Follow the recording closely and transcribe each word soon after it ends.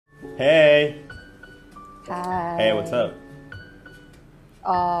Hey. Hi. Hey, what's up?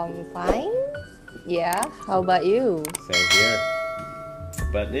 Fine. Yeah. How about you? Same here.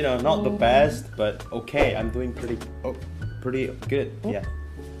 But you know, not the best, but okay. I'm doing pretty good. Yeah.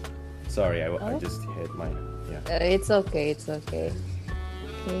 Sorry, I just hit my It's okay. It's okay.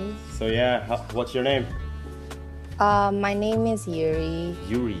 Okay. So yeah, what's your name? My name is Yuri.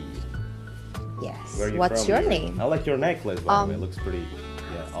 Yuri. Yes. Where are you What's from, your Yuri? name? I like your necklace, by the way. It looks pretty,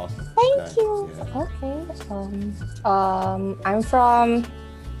 awesome. Thank Nice. you. Yeah. Okay. I'm from.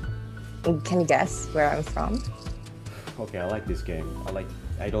 Can you guess where I'm from? Okay, I like this game.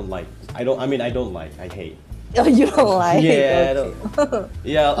 I don't like. I hate. Oh, you don't like? Yeah, Okay. I don't.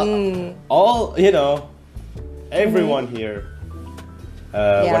 Yeah, all everyone here.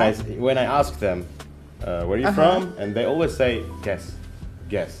 When I ask them, where are you from, and they always say, guess.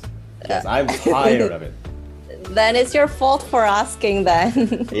 I'm tired of it. Then it's your fault for asking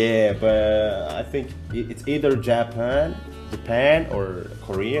then. Yeah, but I think it's either Japan or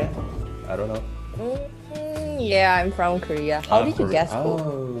Korea. I don't know. Yeah, I'm from Korea. How did you guess?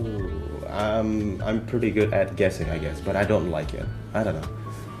 I'm pretty good at guessing, I guess, but I don't like it. I don't know.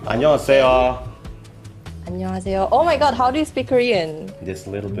 안녕하세요. 안녕하세요. Oh my god, how do you speak Korean? Just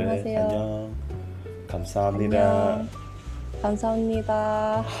a little bit. 안녕하세요. 안녕. 감사합니다.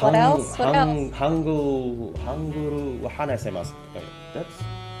 감사합니다. What else? 한국어로 하나세마스.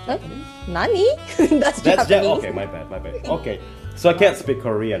 That's Nani? That's Japanese. Japanese. Okay, my bad. Okay, so I can't speak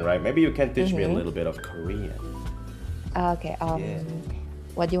Korean, right? Maybe you can teach me a little bit of Korean. Okay. Yeah.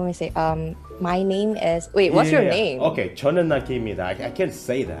 What do you want me to say? My name is. Wait, what's your name? Okay, 저는 나기입니다. I can't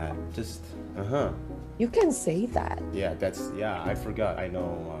say that. Just You can say that. Yeah, I forgot. I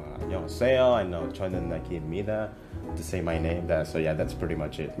know 안녕하세요. I know 저는 나기입니다. To say my name. So yeah, that's pretty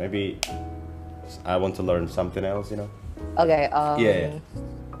much it. Maybe I want to learn something else, you know. Okay. Yeah.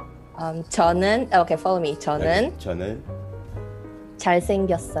 저는. Okay, follow me. 저는. 저는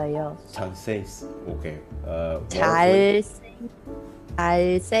잘생겼어요. Okay. 잘생겼어요.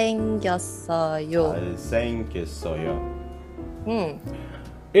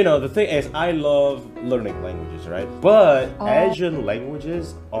 You know, the thing is, I love learning languages, right? But Asian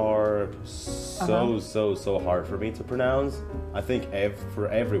languages are so hard for me to pronounce. I think for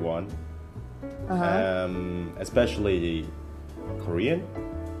everyone, especially Korean.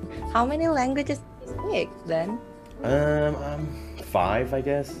 How many languages do you speak then? 5, I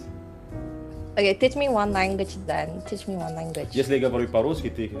guess. Okay, teach me one language then. Teach me one language. Если я говорю по-русски,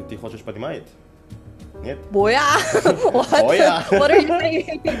 ты хочешь понимать? Нет? 뭐야? What? 뭐야? What are you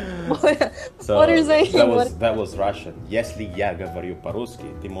saying? So what are you saying? That was Russian. Если я говорю по-русски,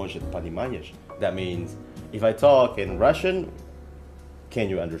 ты может понимаешь. That means if I talk in Russian, can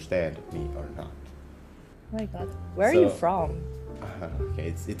you understand me or not? Oh my god. Where are you from?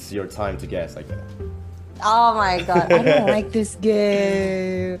 Okay, it's your time to guess, I guess. Oh my god, I don't like this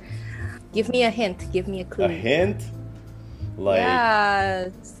game. Give me a hint. Give me a clue. A hint? Like, yeah.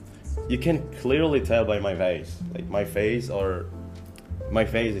 You can clearly tell by my face. Like my face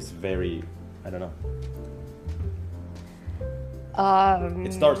is very, I don't know.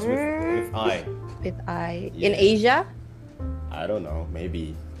 It starts with I. With I. Yeah. In Asia? I don't know,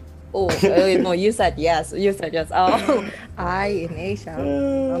 maybe. Oh, no, you said yes. You said yes. Oh, I in Asia.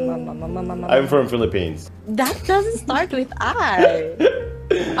 I'm from Philippines. That doesn't start with I.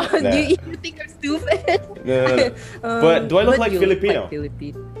 Nah. You think I'm stupid? No. But do I look like Filipino?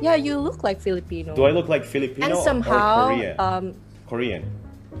 Yeah, you look like Filipino. Do I look like Filipino and somehow, or Korean? Korean.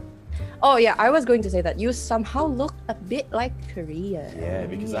 Oh yeah, I was going to say that you somehow look a bit like Korean. Yeah,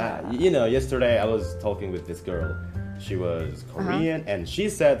 because yesterday I was talking with this girl. She was Korean, and she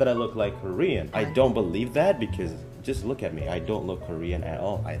said that I look like Korean. I don't believe that because just look at me. I don't look Korean at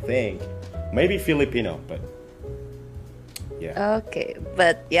all. I think maybe Filipino, but yeah. Okay,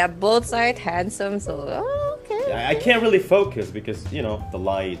 but yeah, both sides handsome, so okay. Yeah, I can't really focus because the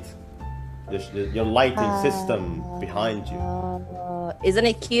light, your lighting system behind you. Isn't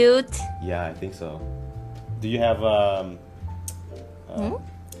it cute? Yeah, I think so. Do you have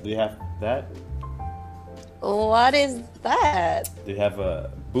Do you have that? What is that? Do you have a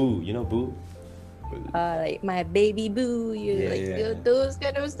boo? You know boo? Like my baby boo. You those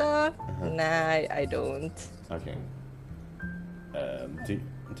kind of stuff? Nah, I don't. Okay. Do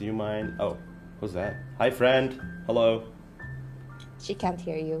you mind? Oh, who's that? Hi, friend. Hello. She can't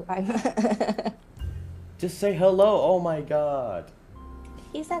hear you. I'm. Just say hello. Oh my God.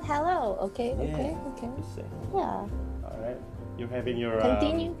 He said hello. Okay. Yeah. Okay. Just say hello. Yeah. All right. You're having your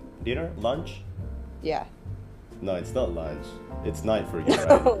dinner, lunch? Yeah. No, it's not lunch. It's night for you,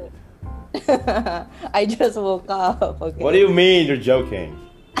 right? I just woke up. Okay. What do you mean? You're joking?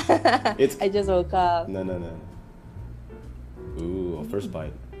 It's I just woke up. no. Ooh, first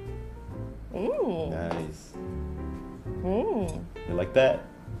bite. Nice. You like that?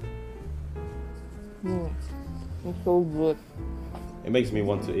 It's so good. It makes me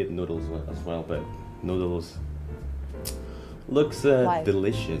want to eat noodles as well, but noodles looks Why?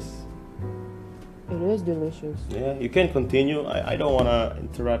 delicious. It is delicious. Yeah, you can continue. I don't want to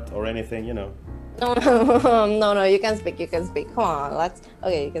interrupt or anything, you know. No, you can speak. Come on,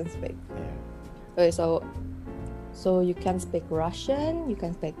 okay, you can speak. Yeah. Okay, so you can speak Russian, you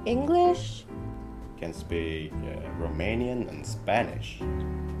can speak English. Can speak Romanian and Spanish.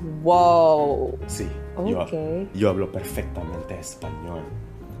 Wow. Sí, Okay. yo hablo perfectamente español.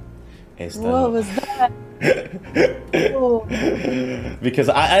 What was that? Oh. Because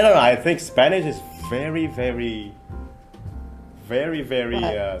I don't know, I think Spanish is very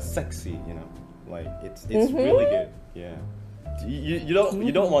sexy, you know. Like it's really good. Yeah.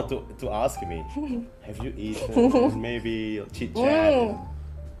 You don't want to ask me, have you eaten? Maybe chit chat.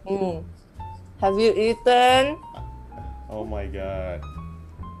 Have you eaten? Oh my god.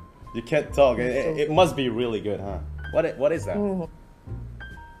 You can't talk. It must be really good, huh? What is that?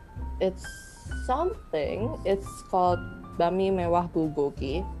 It's something. It's called bami mewah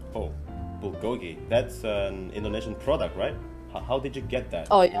bulgogi. Oh, bulgogi. That's an Indonesian product, right? How did you get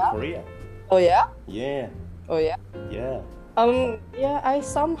that? Oh, In yeah? Korea? Oh yeah? Yeah. Oh yeah? Yeah. Yeah, I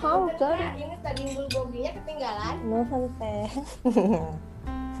somehow got it. Ini tadi bulgoginya ketinggalan. Mohon teh.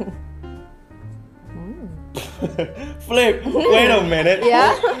 Flip. Wait a minute.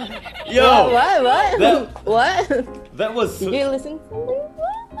 Yeah? Yo. What? What? That was Did you listen to me?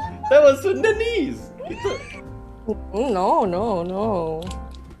 that was Sundanese. No.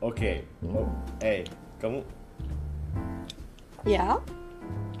 Okay. Oh, hey, kamu. Ya?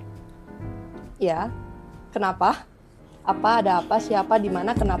 Ya? Kenapa? Apa? Ada apa? Siapa? Di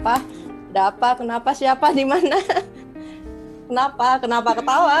mana? Kenapa? Ada apa? Kenapa? Siapa? Di mana? Kenapa? Kenapa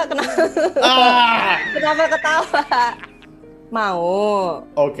ketawa? Kenapa ketawa? Mau?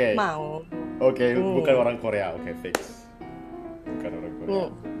 Oke. Mau? Oke, bukan orang Korea. Oke, fix. Bukan orang Korea.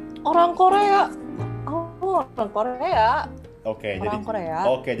 Orang Korea? Oh, orang Korea. Oke, Orang Korea.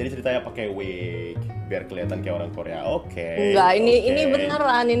 Oke, jadi ceritanya pakai wig biar kelihatan kayak orang Korea. Oke. Enggak, ini oke.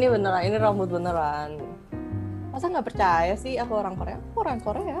 beneran, ini rambut beneran. Masa nggak percaya sih aku orang Korea? Aku orang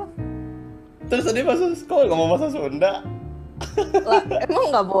Korea. Terus tadi bahasa sekolah ngomong bahasa Sunda. Lah, emang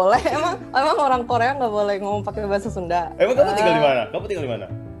nggak boleh? Emang orang Korea nggak boleh ngomong pakai bahasa Sunda? Emang kamu tinggal di mana? Kamu tinggal di mana?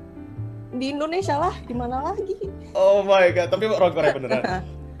 Di Indonesia lah, di mana lagi? Oh my god, tapi orang Korea beneran.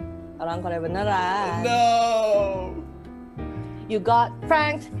 Orang Korea beneran. No. You got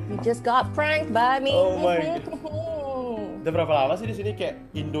pranked. You just got pranked by me. Oh my god. Udah berapa lama sih di sini kayak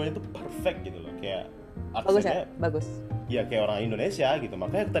Indonya tuh perfect gitu loh, kayak Bagus aksennya. ya? Bagus. Iya kayak orang Indonesia gitu.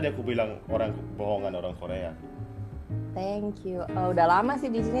 Makanya tadi aku bilang orang bohongan orang Korea. Thank you. Udah lama sih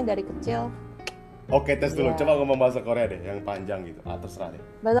di sini dari kecil. Oke, tes dulu. Iya. Coba ngomong bahasa Korea deh, yang panjang gitu. Terserah deh.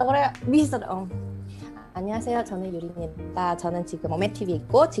 bahasa Korea bisa dong. 안녕하세요. 저는 유리입니다. 저는 지금 오메TV에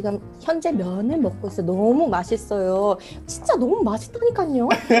있고 지금 현재 면을 먹고 있어요. 너무 맛있어요. 진짜 너무 맛있다니까요.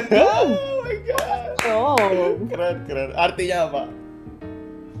 Oh my god. Keren. Artinya apa?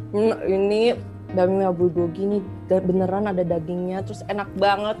 Ini bami bulgogi ini beneran ada dagingnya, terus enak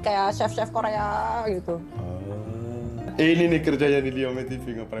banget kayak chef Korea gitu. Ini nih kerjanya di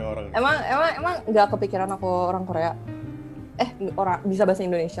omeTV ngeprank orang. Emang nggak kepikiran aku orang Korea? Orang bisa bahasa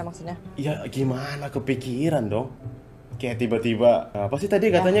Indonesia maksudnya? Ya gimana kepikiran dong? Kayak tiba-tiba apa sih tadi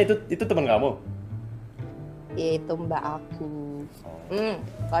katanya itu teman kamu? Itu mbak aku.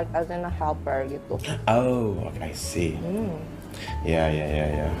 Like as in a helper gitu. Oh, I see. Ya.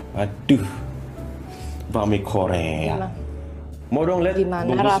 Aduh. Bami Korea. Mau dong lihat Gimana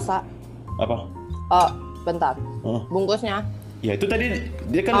bungkus. rasa? Apa? Oh, bentar. Bungkusnya. Ya itu tadi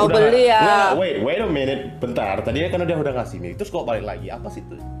dia kan Mau udah beli ya? Nggak, wait a minute, bentar. Tadi kan dia udah ngasih nih. Terus kok balik lagi? Apa sih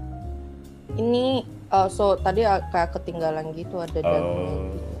itu? Ini tadi kayak ketinggalan gitu ada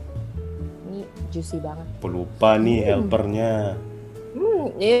daging. Ini juicy banget. Pelupa nih helpernya.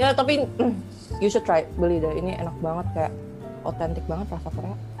 Iya tapi you should try, beli deh. Ini enak banget, kayak otentik banget rasa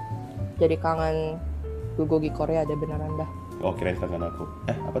Korea. Jadi kangen bulgogi Korea ada beneran dah. Oh kirain kangen aku.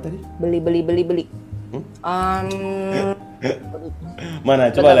 Apa tadi? Beli. Mana?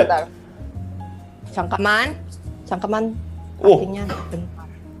 Coba lihat. Cangkaman. Oh. Artinya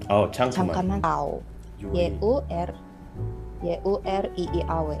bentar. Oh, cangkaman. Cangkaman tahu.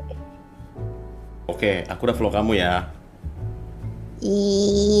 YURIIAW. Oke, aku udah follow kamu ya.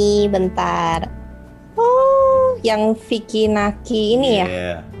 Bentar. Oh, yang FIKI Naki ini ya?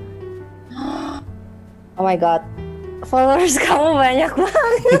 Yeah. Oh my god. Followers kamu banyak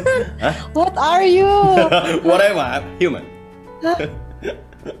banget. Hah? What are you? What am I? Human.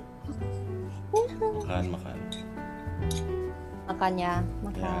 Makan. Makannya,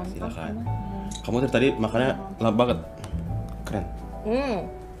 makan. Ya, silakan. Makan. Kamu dari tadi makannya lama banget. Keren.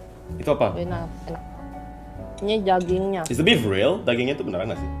 Itu apa? Enak. Ini dagingnya. Is the beef real? Dagingnya itu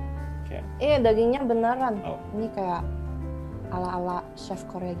beneran nggak sih? Kayak. Iya, dagingnya beneran. Oh. Ini kayak ala-ala chef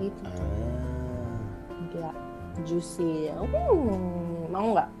Korea gitu. Dia juicy.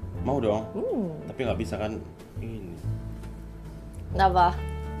 Mau nggak? Mau dong. Tapi nggak bisa kan ini. Kenapa?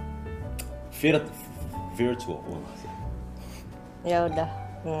 Virtual. Ya udah.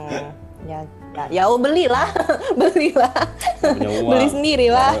 Ya belilah. Belilah. Punya uang. Beli sendiri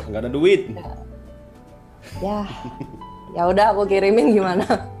lah. Nggak ada duit. Ya udah aku kirimin gimana?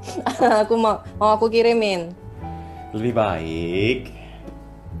 Aku mau aku kirimin. Lebih baik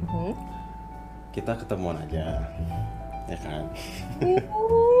kita ketemuan aja, ya kan?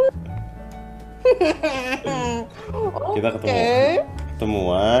 Kita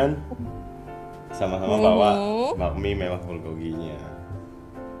ketemuan sama-sama bawa bakmi mewah bulgoginya.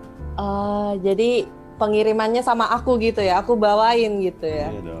 Jadi pengirimannya sama aku gitu ya? Aku bawain gitu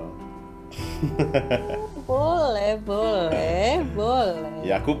ya? Iya dong. Boleh.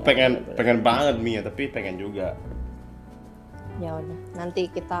 Ya aku pengen banget Mia, tapi pengen juga. Ya udah,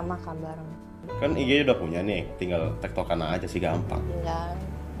 nanti kita makan bareng. Kan IG udah punya nih, tinggal tektokan aja sih, gampang. Tinggal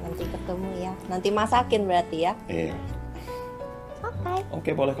nanti ketemu ya. Nanti masakin berarti ya? Iya. Oke. Oke,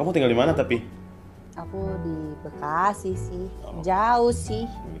 boleh. Kamu tinggal di mana tapi? Aku di Bekasi sih. Jauh sih.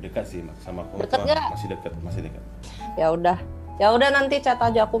 Dekat sih sama aku. Deket nggak? Masih dekat. Ya udah nanti chat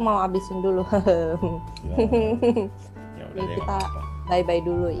aja, aku mau habisin dulu. Ya udah Jadi deh. kita Nggak apa-apa. bye-bye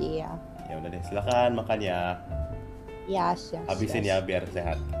dulu, iya. Ya udah deh, silakan makan ya. Yes. Habisin ya biar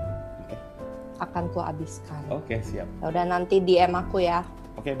sehat. Oke. Akan ku habiskan. Oke, siap. Ya udah nanti DM aku ya.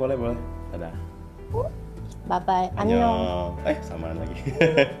 Oke, boleh. Dadah. Bye-bye. Annyeong. Samaan lagi.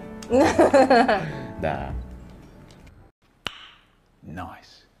 Dah.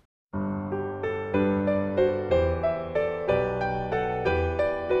 Nice.